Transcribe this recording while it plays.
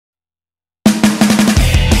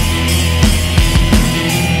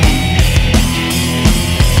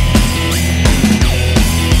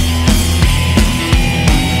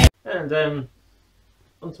And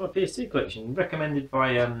onto my PS2 collection, recommended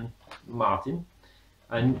by Martin.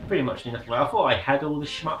 And pretty much nothing. I thought I had all the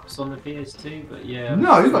shmups on the PS2, but yeah.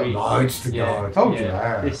 No, you've got loads to go. I told you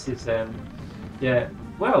that. This is yeah.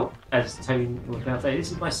 Well, as Tony was going to say,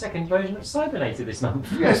 this is my second version of Cybernator this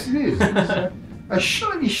month. Yes, it is. It's a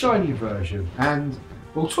shiny version, and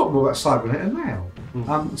we'll talk more about Cybernator now.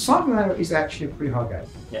 Cybernator is actually a pretty hard game.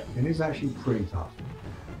 Yeah. It is actually pretty tough.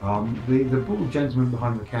 The bald gentleman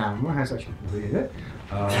behind the camera has actually completed it.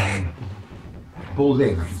 Bald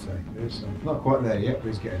in, I should say. It's not quite there yet, but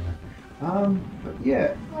he's getting there. But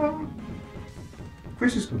yeah,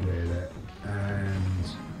 Chris has completed it, and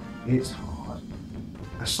it's hard.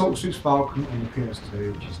 Assault Suits Falcon on the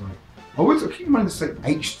PS2, which is like, I keep wanting to say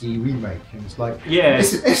HD remake, and it's like,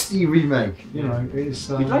 it's an SD remake, you know. It's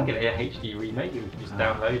you'd like it a HD remake, you would just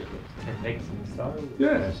download it with 10 megs in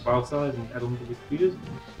style, file size, and add on to the computers.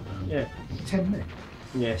 10 meg.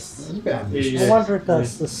 Yes. That's a bit ambitious. I wonder if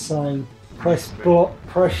that's the same. Press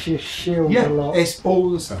your shield a lot. It's all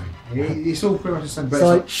the same. It's all pretty much the same. But it's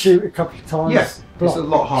like shoot a couple of times. Yes, it's a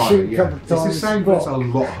lot harder. Shoot a couple of times. It's the same, but it's a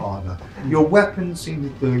lot harder. Your weapons seem to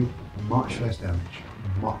do much less damage.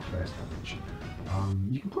 Much less damage.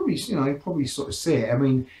 You can probably sort of see it. I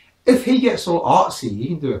mean, if he gets all artsy, you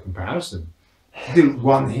can do a comparison. Do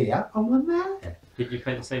one here and one there. Did you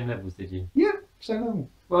play the same levels? Did you? Yeah, same level.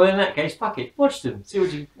 Well, in that case, fuck it. Watch them. See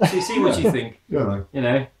what you think. Yeah. You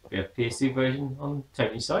know, we have PS2 version on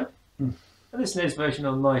Tony's side, and the SNES version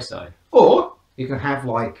on my side. Or you can have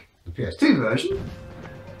like the PS2 version,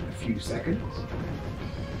 a few seconds,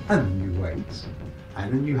 and then you wait,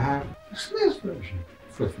 and then you have the SNES version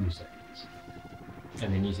for a few seconds.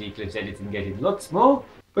 And then you see Cliff's editing getting lots more.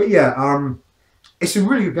 But yeah, it's a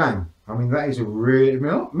really good game. I mean, that is a really. I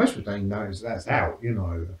mean, most people don't know that's out. You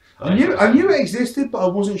know, I knew it existed, but I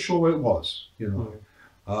wasn't sure where it was. You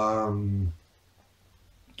know,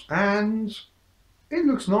 and it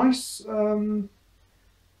looks nice.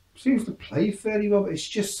 Seems to play fairly well, but it's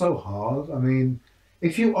just so hard. I mean,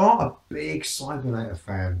 if you are a big Cybernator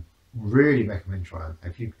fan, really recommend trying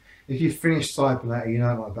it. If you finish Cybernator, you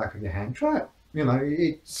know, like back of your hand, try it. You know,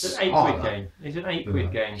 it's an 8 quid game. It's an 8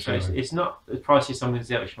 quid game, so it's not as pricey as some of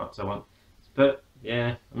the other shmups I want. But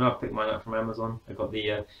yeah, I mean, I picked mine up from Amazon. I got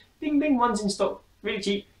the Bing Bing ones in stock, really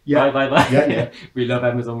cheap. Yeah. Bye. Yeah. We love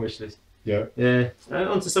Amazon wishlist. Yeah.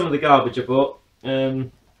 On to some of the garbage I bought.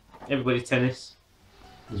 Everybody's Tennis.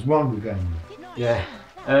 There's one good game. Yeah.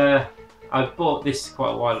 I bought this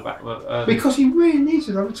quite a while back. Because he really needs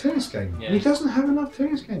another tennis game. Yeah. He doesn't have enough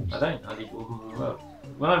tennis games. I don't. I need all of them in the world.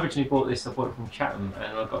 When I originally bought this, I bought it from Chatham, and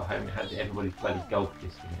I got home and it had everybody's bloody golf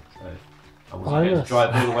disc in it. So I wasn't going to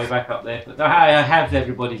drive all the way back up there. But I have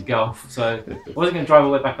everybody's golf, so I wasn't going to drive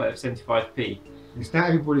all the way back up there at 75p. It's now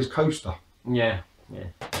everybody's coaster. Yeah.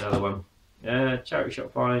 Another one. Charity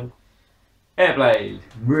Shop Fine. Airblade.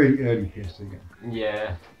 Really early PS2 game.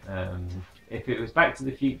 Yeah. If it was Back to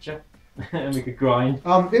the Future, and we could grind.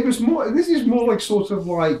 It was more. This is more like sort of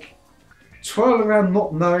like twirl around,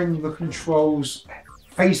 not knowing the controls,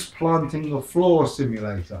 face planting the floor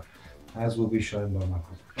simulator, as will be shown by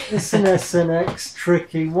Michael. It's an SNX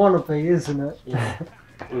tricky wannabe, isn't it? Yeah.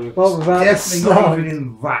 But without Definitely not even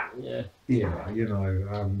in that era, you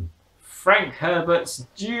know. Frank Herbert's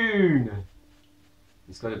Dune.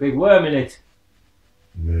 It's got a big worm in it.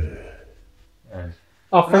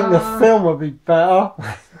 I think the film would be better.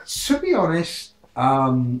 To be honest,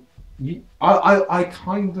 I knew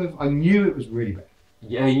it was really bad.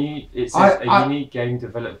 Yeah, it's a unique game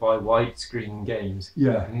developed by Widescreen Games.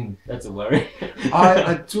 Yeah, that's a worry.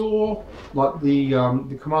 I adore like the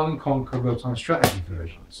Command and Conquer real-time strategy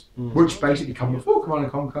versions, which basically come before Command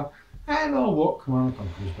and Conquer, and are what Command and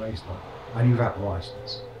Conquer is based on. I knew that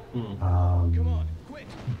license. Come on, quit.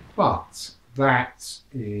 But that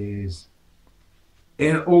is,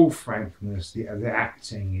 in all frankness, the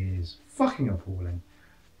acting is fucking appalling.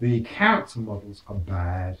 The character models are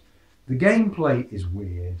bad. The gameplay is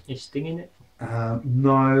weird. Is Sting in it?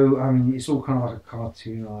 No, I mean it's all kind of like a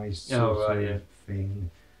cartoonized sort of thing.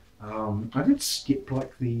 I did skip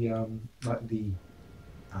like the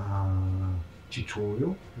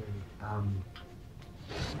tutorial,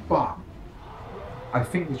 but I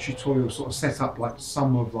think the tutorial sort of set up like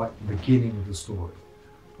some of like the beginning of the story.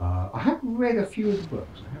 I have read a few of the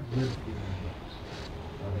books.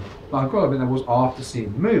 But I've got to admit that was after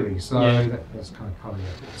seeing the movie, so that's kind of colour.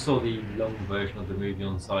 I saw the long version of the movie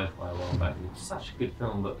on Sci-Fi a while back. It was such a good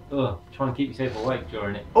film, but trying to keep yourself awake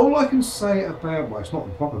during it. All I can say about, well, it's not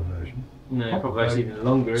the proper version. No, the proper version even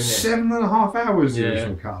longer, isn't it? 7.5 hours the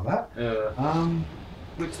original cut of that.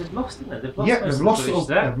 Which they've lost, isn't it? They've lost it all.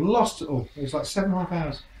 They've lost it all. It's like 7.5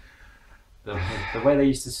 hours. The way they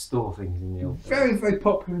used to store things in the old days. Very, very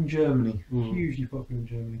popular in Germany. Mm. Hugely popular in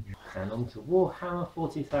Germany. And on to Warhammer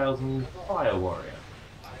 40,000 Fire Warrior.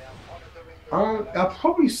 I'll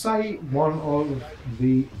probably say one of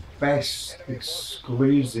the best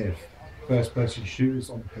exclusive first-person shooters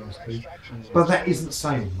on PS2, but that isn't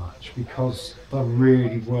saying much because there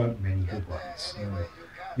really weren't many good ones.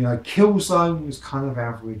 You know, Killzone was kind of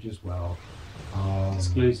average as well.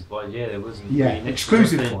 Exclusive wise, yeah, there wasn't. Yeah, really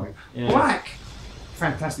exclusive wise. Yeah. Black,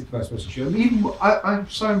 fantastic first-person shooter. I mean, I'm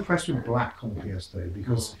so impressed with Black on the PS2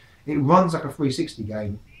 because it runs like a 360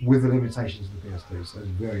 game with the limitations of the PS2, so it's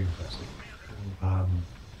very impressive.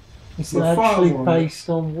 Is it actually based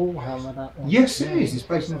on Warhammer, that one? Yes, it is. It's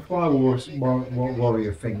based on the Fire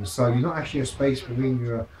Warrior thing. So you're not actually a space marine.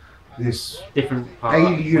 You're this different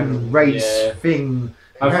alien race thing.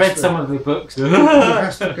 I've read some of the books. Who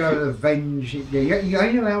has to go and avenge it. Yeah, you're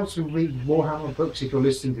only allowed to read Warhammer books if you're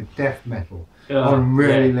listening to death metal on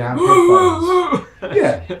really loud headphones.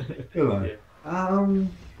 Yeah, you know.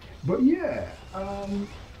 But yeah,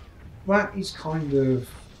 that is kind of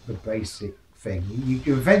the basic thing.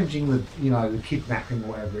 You're avenging the kidnapping or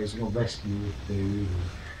whatever it is, and you'll rescue the dude.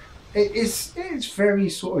 It's very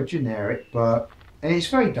sort of generic, and it's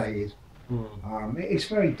very dated. It's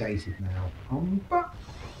very dated now. But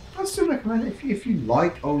I'd still recommend it if you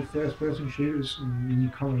like old first-person shooters and you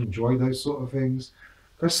kind of enjoy those sort of things.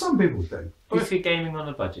 Because some people do. Or if you're gaming on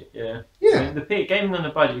a budget, yeah. Yeah. I mean, the gaming on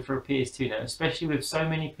a budget for a PS2 now, especially with so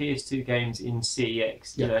many PS2 games in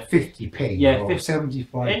CEX, you know, 50p, yeah, or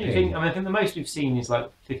 75p. Anything. I mean, I think the most we've seen is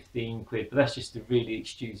like 15 quid, but that's just a really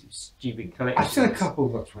stupid collection. I've seen a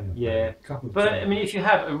couple of 20. Yeah. But I mean, if you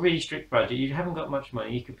have a really strict budget, you haven't got much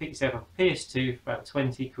money, you could pick yourself up a PS2 for about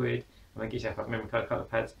 20 quid, and then get yourself a memory card, a couple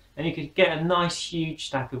of pads, and you could get a nice huge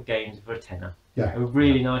stack of games for a tenner. Yeah. A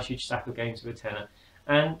really nice huge stack of games for a tenner.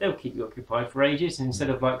 And they'll keep you occupied for ages. And instead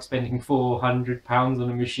of like spending £400 on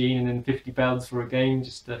a machine and then £50 for a game,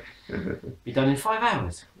 just to be done in 5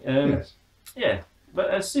 hours. Yes. Yeah,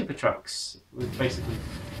 but Super Trucks was basically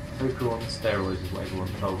poker on steroids, is what everyone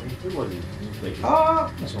told me. It wasn't.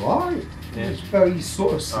 That's alright. Yeah. It's very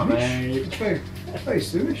sort of Swedish. It's very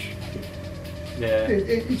Swedish. Yeah.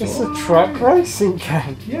 It's a truck racing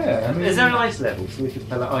game. Yeah. I mean, is there an ice level so we could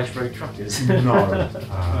play like Ice Road Truckers? No.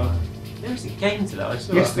 There is a game to that. I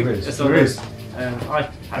saw Yes, that. there is. It's There is.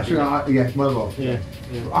 iPad. Mobile. Yeah.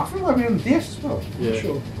 I think I'll be on DS as well. I'm Yeah. not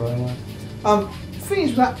sure. But, the thing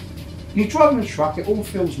is that you're driving a truck, it all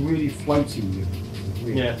feels really floaty.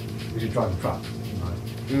 Yeah. Because you're driving a truck.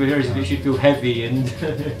 You know. Whereas it should feel heavy and.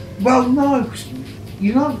 Well, no. 'Cause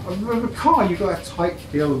you know, with a car, you've got a tight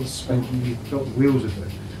feel of the suspension, you've got the wheels of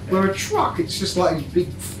it. Where a truck, it's just like a big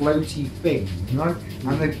floaty thing, you know?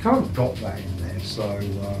 And they've kind of got that in there, so.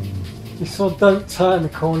 You sort of don't turn the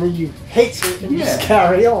corner, you hit it and Yeah. just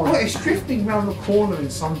carry on. Well, it's drifting around the corner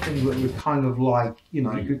in something that would kind of like, you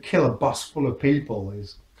know, you could kill a bus full of people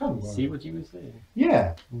is kind of See what you were saying.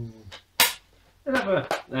 Yeah. Another,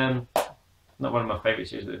 not one of my favourite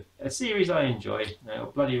series, but a series I enjoy,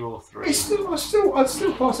 Bloody Roar 3. It's still, I'd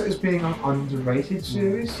still class it as being an underrated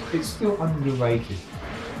series. It's still underrated.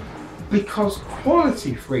 Because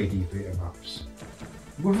quality 3D beat 'em ups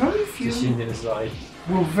were very few. Just in aside.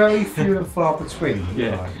 Well, very few and far between.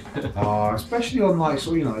 Yeah. Especially on like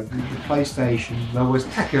sort of, you know, the PlayStation. There was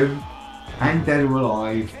Tekken and Dead or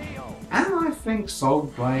Alive, and I think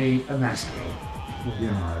Soul Blade and that's it. You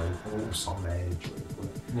know, or Soul Edge.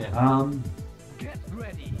 Yeah. And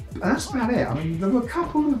that's about it. I mean, there were a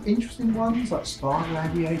couple of interesting ones like Star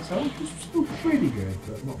Gladiator, which was still pretty good,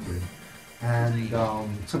 but not good. And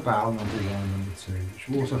Tabao number 1 and number 2, which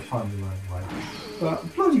were also fun in their own way.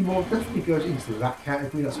 But Bloody Roar definitely goes into that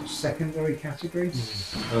category, that sort of secondary category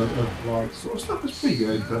of like sort of stuff that's pretty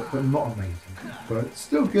good, but not amazing. But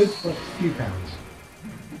still good for a few pounds.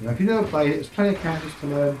 You know, if you never played it, there's plenty of characters to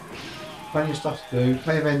learn, plenty of stuff to do,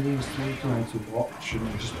 plenty of endings to watch,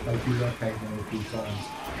 and just play through the arcade mode a few times.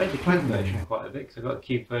 I played the Cube version quite a bit because I got a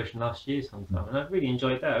Cube version last year sometime, and I really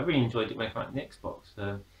enjoyed that. I really enjoyed it when it came out on the Xbox.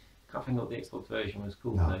 I can't think what the Xbox version was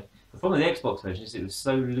called though. The problem with the Xbox version is it was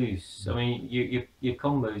so loose. I mean, your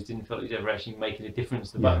combos didn't feel like you were ever actually making a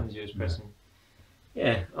difference. The buttons you was pressing.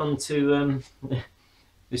 Yeah, on to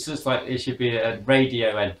this looks like it should be a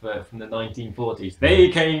radio advert from the 1940s. They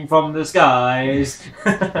came from the skies.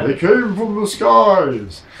 They came from the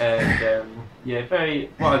skies. And yeah,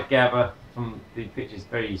 what I gather from the pictures,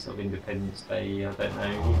 very sort of Independence Day. I don't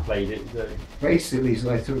know who played it. So. Basically, so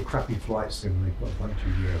they took a crappy flight sim and they put a bunch of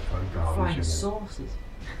UFO garbage Flying in it. saucers.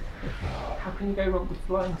 How can you go wrong with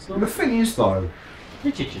flying The saucers? thing is, though,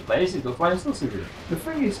 Richard should play this. He's got flying saucers in it. the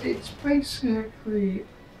thing is, it's basically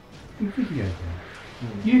video game.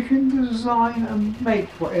 You can design and make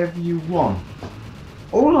whatever you want.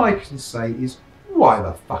 All I can say is, why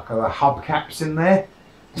the fuck are the hubcaps in there?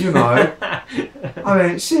 You know, I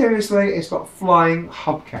mean, seriously, it's got flying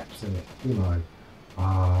hubcaps in it. You know,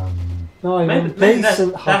 no, maybe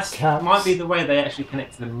decent that's hubcaps. might be the way they actually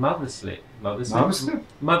connect to the mothership.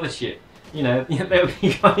 You know, that would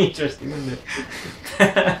be quite interesting, wouldn't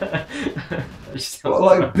it? What,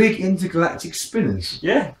 like big intergalactic spinners.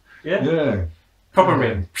 Yeah. Proper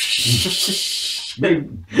ring. we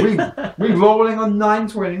rolling on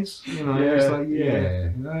 920s. You know, it's like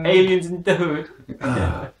Aliens in the hood.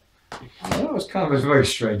 That was kind of a very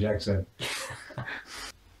strange accent.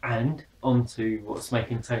 And on to what's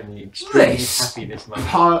making Tony extremely happy this month.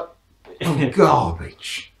 Part of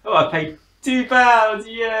garbage. Oh, I paid £2!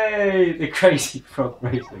 Yay! The Crazy Frog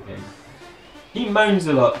Racer game. He moans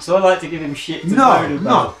a lot, so I like to give him shit to moan about.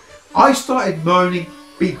 No. I started moaning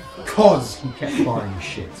because he kept buying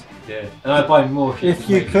shit. Yeah, and I buy more shit. If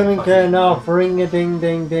you couldn't get enough, ring a ding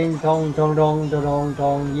ding ding dong dong dong dong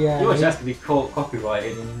dong. Yeah. You always have to be caught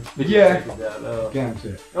copyrighted and Guarantee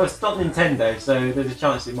it. Well, it's not Nintendo, so there's a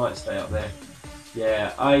chance it might stay up there.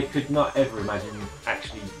 Yeah, I could not ever imagine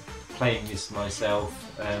actually playing this myself.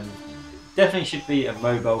 Definitely should be a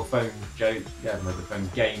mobile phone joke, mobile phone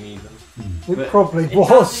game even. It probably it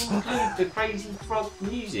was. Does include the Crazy Frog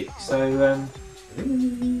music, so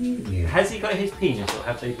has he got his penis or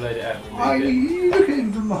have they blurred it out? You look at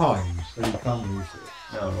him from behind, so you can't use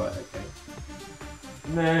it. Oh right, okay.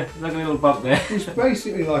 No, like a little bump there. It's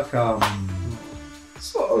basically like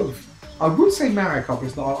sort of. I would say Mario Kart, but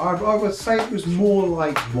it's not. I would say it was more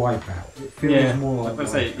like Wipeout. It feels more like. I would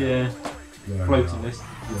say floatiness.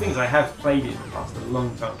 The things I have played it in the past a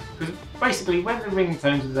long time because basically when the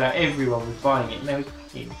ringtones was out, everyone was buying it and they was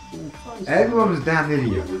paying full price. Everyone was damn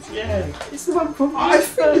idiot. It's the one problem. I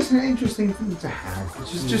think it's an interesting thing to have.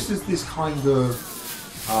 It's just as this kind of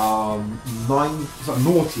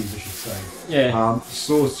noughties, I should say.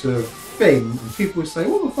 Sort of thing. And people would say,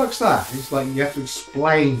 "What the fuck's that?" And it's like you have to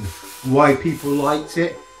explain why people liked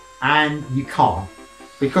it, and you can't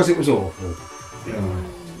because it was awful.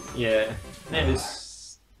 Yeah, it was.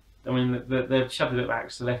 I mean, they've shoved a bit of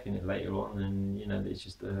Axelef in it later on, and you know, it's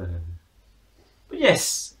just. But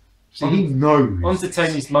yes. So he knows. On to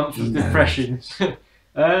Tony's month of depression.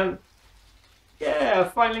 Yeah, I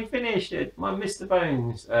finally finished it. My Mr.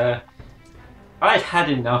 Bones. I'd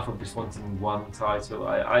had enough of just wanting one title.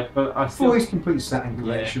 I still always complete Saturn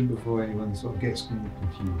collection before anyone sort of gets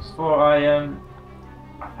confused. Before I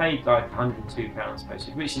paid like £102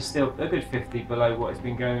 postage, which is still a good 50 below what it's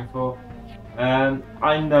been going for.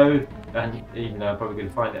 I know, and even though I'm probably going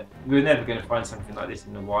to find it, we're never going to find something like this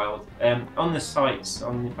in the wild. On the sites,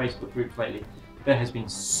 on the Facebook groups lately, there has been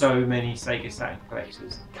so many Sega Saturn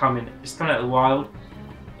collectors coming out of the wild,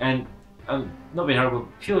 and not being horrible,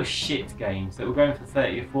 pure shit games that were going for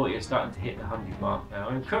 30 or 40 are starting to hit the 100 mark now.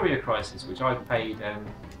 And Courier Crisis, which I paid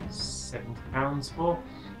 £70 for,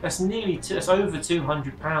 that's over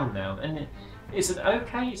 £200 now, and it's an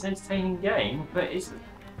it's an entertaining game, but it's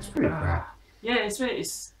pretty crap. Yeah,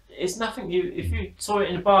 it's nothing. If you saw it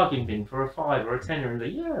in a bargain bin for a £5 or a £10 and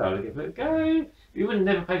like, I'll give it a go. You wouldn't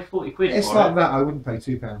never pay 40 quid. It's for like it. that. I wouldn't pay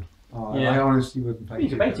 £2. I honestly wouldn't pay. You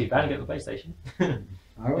could pay £2 and get the PlayStation.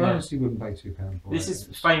 I honestly wouldn't pay £2 for this it.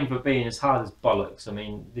 is famed for being as hard as bollocks. I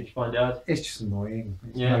mean, did you find it hard? It's just annoying.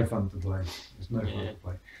 It's no fun to play. It's no fun to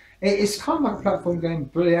play. It's kind of like a platform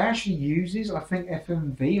game, but it actually uses, I think,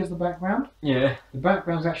 FMV as the background. Yeah. The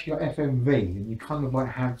background's actually got FMV, and you kind of like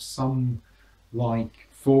have some like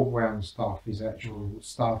foreground stuff is actual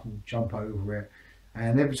stuff and jump over it.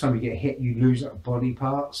 And every time you get hit, you lose body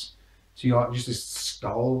parts. So you're like just this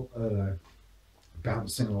skull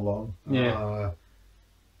bouncing along. But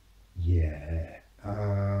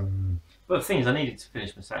the thing is, I needed to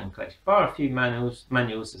finish my Saturn collection. Bar a few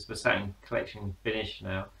manuals as the Saturn collection finished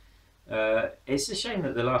now. It's a shame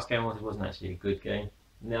that the last game wasn't actually a good game.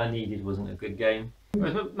 I needed wasn't a good game. My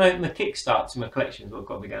kickstart to my collection is what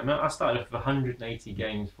got the game. I started off with 180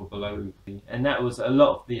 games for below, and that was a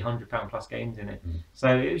lot of the £100 plus games in it.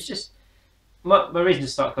 So it was just my reason to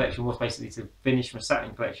start collection was basically to finish my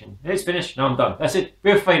Saturn collection. It's finished. No, I'm done. That's it.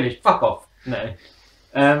 We're finished. Fuck off. No.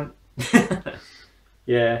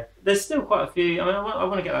 Yeah, there's still quite a few. I mean, I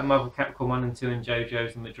want to get that Marvel Capcom 1 and 2 and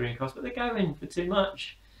JoJo's and the Dreamcast, but they're going for too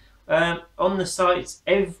much. On the sites,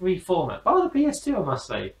 every format, bar the PS2, I must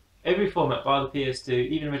say, every format bar the PS2,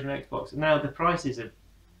 even the original Xbox. Now the prices are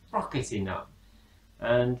rocketing up,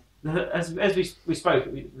 and as we spoke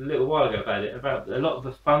a little while ago about a lot of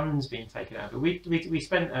the funds being taken out. But we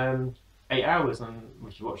spent 8 hours on,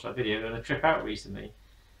 which you watched that video, on a trip out recently.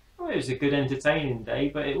 Well, it was a good entertaining day,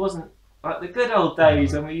 but it wasn't like the good old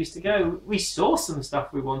days when we used to go. We saw some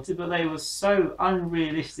stuff we wanted, but they were so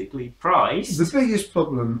unrealistically priced. The biggest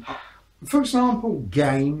problem, for example,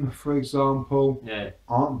 Game, for example,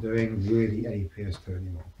 aren't doing really any PS2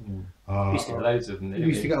 anymore. We used to get loads of them. We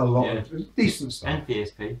used to get a lot of decent stuff. And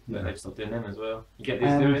PSP, but they've stopped doing them as well. You get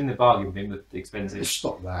this, they're in the bargain bin, but expensive.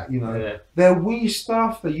 Stop that, you know. Their Wii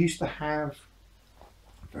stuff, they used to have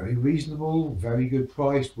very reasonable, very good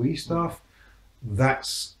priced Wii stuff.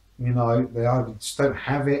 That's, you know, they either just don't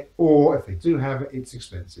have it, or if they do have it, it's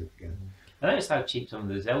expensive again. I noticed how cheap some of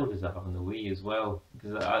the Zeldas are on the Wii as well,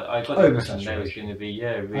 because I got the impression they was going to be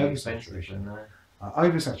really expensive.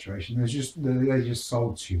 Oversaturation. They just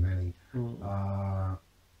sold too many.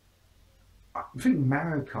 I think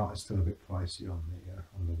Mario Kart is still a bit pricey on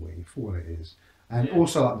the Wii for what it is, and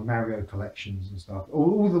also like the Mario collections and stuff.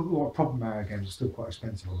 All the proper Mario games are still quite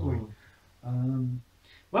expensive on the Wii.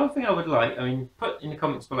 One thing I would like, I mean, put in the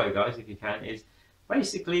comments below, guys, if you can, is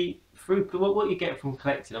basically through what you get from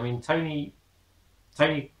collecting. I mean, Tony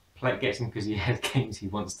gets them because he has games he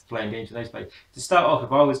wants to play and games he knows to play. To start off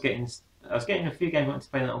with, I was getting a few games I wanted to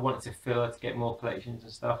play that I wanted to fill to get more collections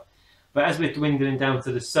and stuff. But as we're dwindling down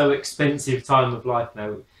to the so expensive time of life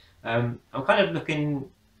now, I'm kind of looking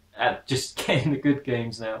at just getting the good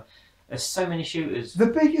games now. There's so many shooters. The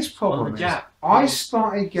biggest problem is I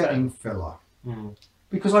started getting filler.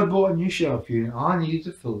 Because I bought a new shelf unit, I needed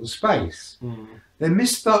to fill the space. Then I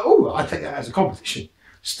take that as a competition.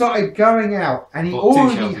 Started going out, and he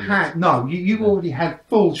already had you already had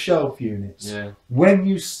full shelf units when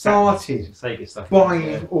you started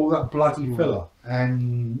buying all that bloody filler,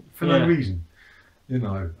 and for no reason, you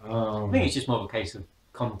know. I think it's just more of a case of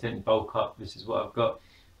content bulk up. This is what I've got,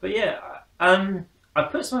 but I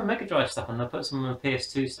put some Mega Drive stuff on, I put some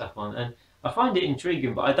PS2 stuff on, and I find it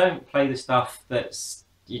intriguing, but I don't play the stuff that's,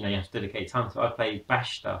 you know, you have to dedicate time to. I play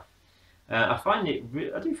Bash stuff. I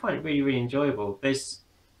do find it really, really enjoyable. There's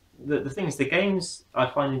the things, the games I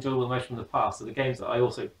find enjoyable most from the past are the games that I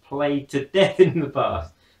also played to death in the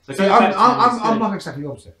past. So I'm not exactly the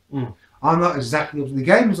opposite. I'm not exactly the opposite. The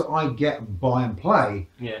games that I get and buy and play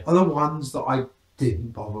are the ones that I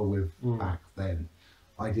didn't bother with back then.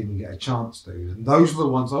 I didn't get a chance to, and those are the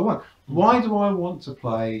ones I want. Why do I want to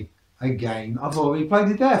play a game I've already played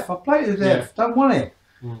to death? I've played it to death. Don't want it.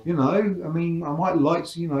 You know, I mean, I might like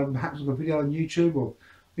to, you know, perhaps look a video on YouTube, or,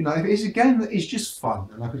 you know, if it's a game that is just fun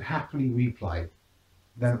and I could happily replay,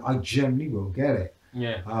 then I generally will get it.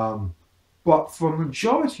 But for a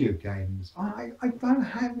majority of games, I don't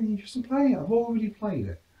have any interest in playing it. I've already played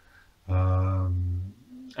it.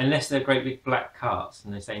 Unless they're great big black carts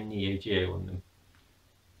and they say Neo Geo on them.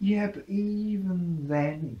 Yeah, but even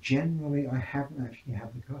then, generally, I haven't actually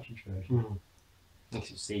had the cartridge version. It's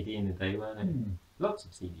a CD in the day, weren't it? Lots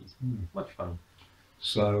of CDs. Much fun.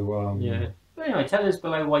 So, But anyway, tell us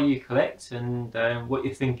below why you collect and what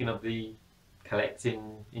you're thinking of the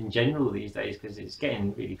collecting in general these days, because it's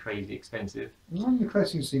getting really crazy expensive. The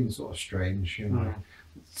collecting seems sort of strange, you know.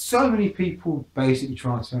 So many people basically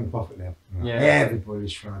trying to turn a profit now.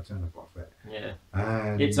 Everybody's trying to turn a profit.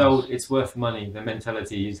 And it's old, it's worth money, the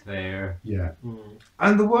mentality is there.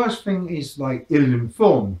 And the worst thing is like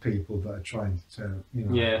ill-informed people that are trying to turn, you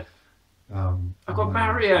know. I've got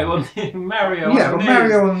Mario on Mario. Yeah, I've got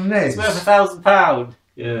Mario on the NES. It's worth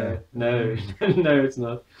 £1,000. No, no, it's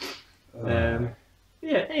not.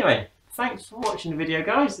 Anyway, thanks for watching the video,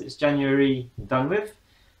 guys. It's January done with.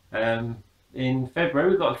 In February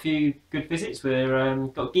we've got a few good visits. We've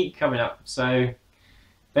got Geek coming up, so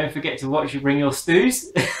don't forget to watch Bring Your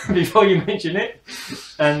Stews before you mention it.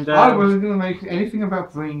 And I wasn't going to make anything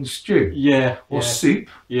about bringing stew. Or soup.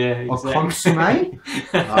 Or consomme.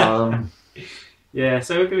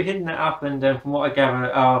 So we're going to be hitting that up, and from what I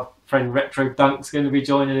gather, our friend Retro Dunk's going to be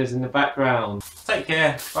joining us in the background. Take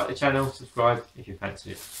care, like the channel, subscribe if you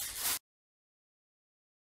fancy it.